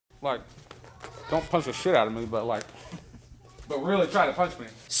Like, don't punch the shit out of me, but like, but really try to punch me.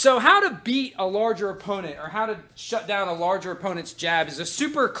 So how to beat a larger opponent or how to shut down a larger opponent's jab is a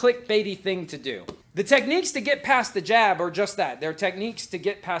super clickbaity thing to do. The techniques to get past the jab are just that. They're techniques to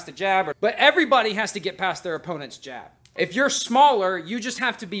get past the jab, but everybody has to get past their opponent's jab. If you're smaller, you just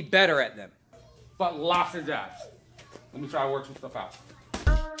have to be better at them. But lots of jabs. Let me try to work some stuff out.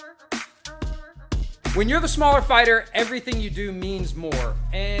 When you're the smaller fighter, everything you do means more.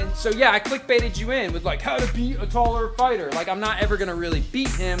 And so yeah, I clickbaited you in with like how to beat a taller fighter. Like I'm not ever gonna really beat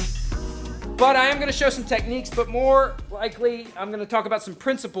him, but I am gonna show some techniques, but more likely I'm gonna talk about some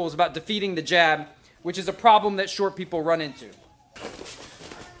principles about defeating the jab, which is a problem that short people run into.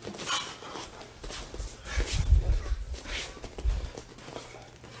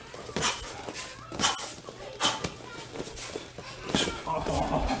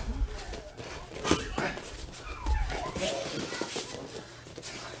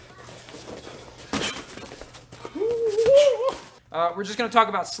 We're just going to talk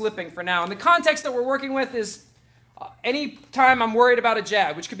about slipping for now. And the context that we're working with is any time I'm worried about a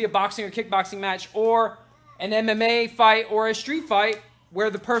jab, which could be a boxing or kickboxing match, or an MMA fight, or a street fight where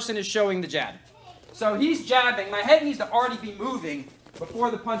the person is showing the jab. So he's jabbing. My head needs to already be moving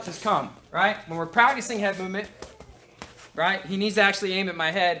before the punches come, right? When we're practicing head movement, right, he needs to actually aim at my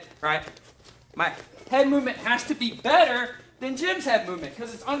head, right? My head movement has to be better than Jim's head movement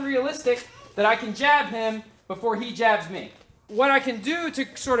because it's unrealistic that I can jab him before he jabs me. What I can do to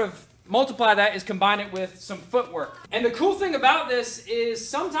sort of multiply that is combine it with some footwork. And the cool thing about this is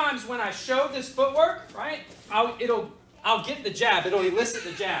sometimes when I show this footwork, right, I'll get the jab. It'll elicit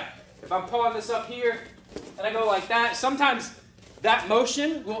the jab. If I'm pulling this up here and I go like that, sometimes that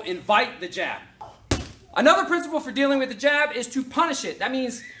motion will invite the jab. Another principle for dealing with the jab is to punish it. That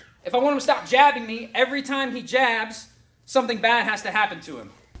means if I want him to stop jabbing me, every time he jabs, something bad has to happen to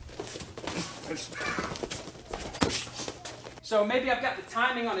him. So maybe I've got the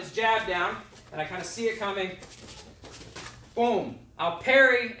timing on his jab down, and I kind of see it coming. Boom. I'll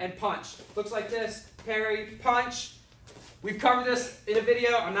parry and punch. Looks like this. Parry, punch. We've covered this in a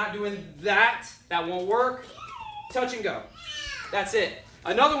video. I'm not doing that. That won't work. Touch and go. That's it.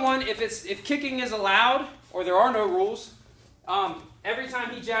 Another one, if kicking is allowed, or there are no rules, every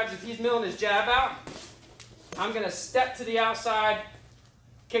time he jabs, if he's milling his jab out, I'm going to step to the outside,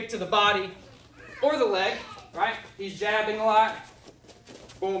 kick to the body, or the leg. Right? He's jabbing a lot.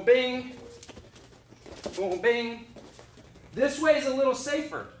 Boom, bing. Boom, bing. This way is a little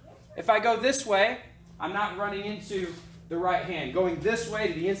safer. If I go this way, I'm not running into the right hand. Going this way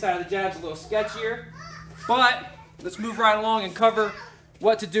to the inside of the jab is a little sketchier. But let's move right along and cover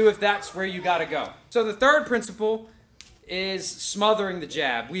what to do if that's where you got to go. So the third principle is smothering the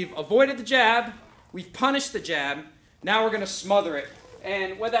jab. We've avoided the jab. We've punished the jab. Now we're going to smother it.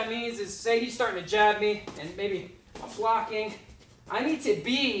 And what that means is, say he's starting to jab me, and maybe I'm blocking. I need to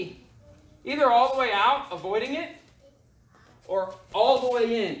be either all the way out, avoiding it, or all the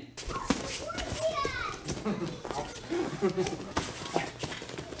way in.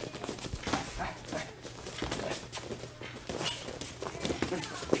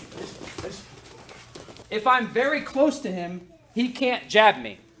 If I'm very close to him, he can't jab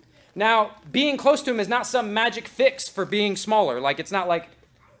me. Now, being close to him is not some magic fix for being smaller. Like, it's not like,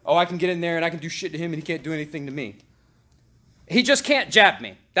 oh, I can get in there and I can do shit to him and he can't do anything to me. He just can't jab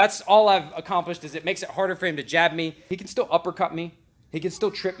me. That's all I've accomplished, is it makes it harder for him to jab me. He can still uppercut me. He can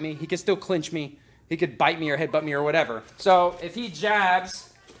still trip me. He can still clinch me. He could bite me or headbutt me or whatever. So if he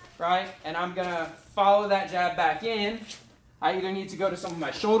jabs, right, and I'm going to follow that jab back in, I either need to go to some of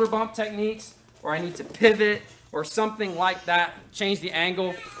my shoulder bump techniques, or I need to pivot or something like that, change the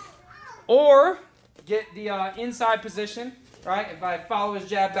angle. Or get the inside position, right? If I follow his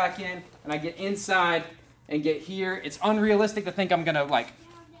jab back in and I get inside and get here, it's unrealistic to think I'm going to like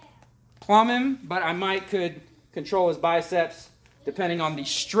plumb him, but I could control his biceps depending on the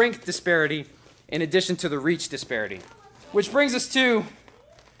strength disparity in addition to the reach disparity. Which brings us to,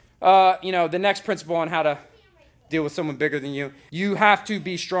 the next principle on how to deal with someone bigger than you. You have to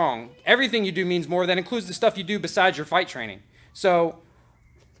be strong. Everything you do means more. That includes the stuff you do besides your fight training. So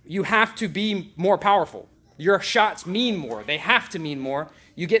you have to be more powerful. Your shots mean more. They have to mean more.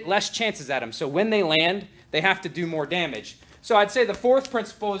 You get less chances at them. So when they land, they have to do more damage. So I'd say the fourth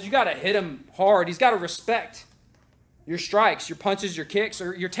principle is you got to hit him hard. He's got to respect your strikes, your punches, your kicks,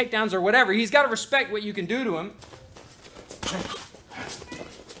 or your takedowns, or whatever. He's got to respect what you can do to him.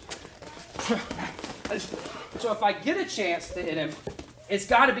 So if I get a chance to hit him, it's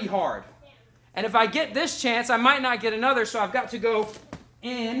got to be hard. And if I get this chance, I might not get another, so I've got to go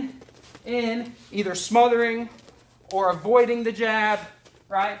in, either smothering or avoiding the jab,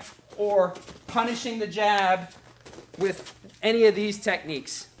 right? Or punishing the jab with any of these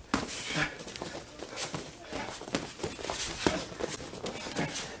techniques.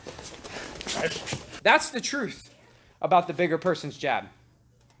 That's the truth about the bigger person's jab.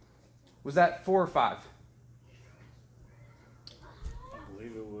 Was that 4 or 5? I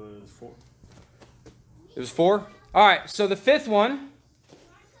believe it was 4. It was 4? All right, so the 5th one,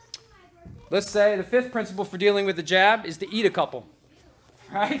 let's say the 5th principle for dealing with the jab is to eat a couple,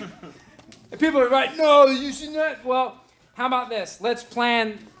 right? And people are like, no, you should not. Well, how about this? Let's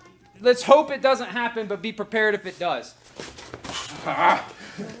hope it doesn't happen, but be prepared if it does.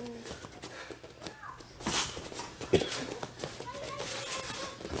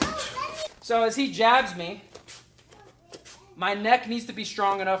 So as he jabs me, my neck needs to be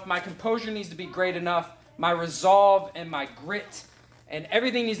strong enough, my composure needs to be great enough, my resolve and my grit and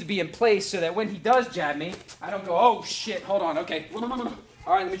everything needs to be in place so that when he does jab me, I don't go, oh shit, hold on, okay. All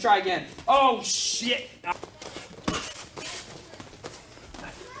right, let me try again. Oh shit.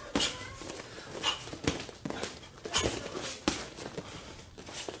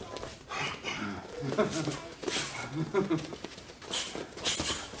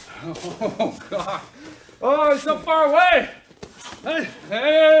 Oh God. Oh, it's so far away.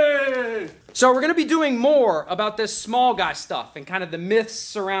 Hey. So we're going to be doing more about this small guy stuff and kind of the myths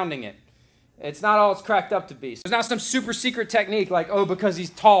surrounding it. It's not all it's cracked up to be. There's not some super secret technique like, oh, because he's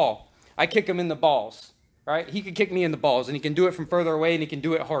tall, I kick him in the balls, right? He can kick me in the balls and he can do it from further away and he can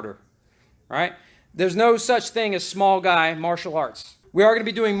do it harder, right? There's no such thing as small guy martial arts. We are going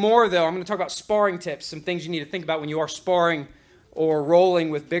to be doing more though. I'm going to talk about sparring tips, some things you need to think about when you are sparring or rolling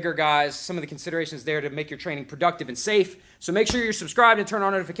with bigger guys, some of the considerations there to make your training productive and safe. So make sure you're subscribed and turn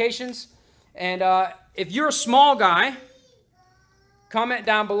on notifications. And if you're a small guy, comment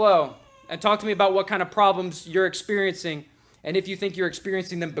down below and talk to me about what kind of problems you're experiencing and if you think you're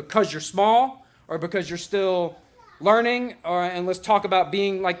experiencing them because you're small or because you're still learning. And let's talk about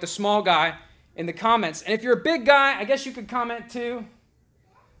being like the small guy in the comments. And if you're a big guy, I guess you could comment too.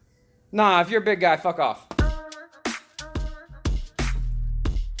 Nah, if you're a big guy, fuck off.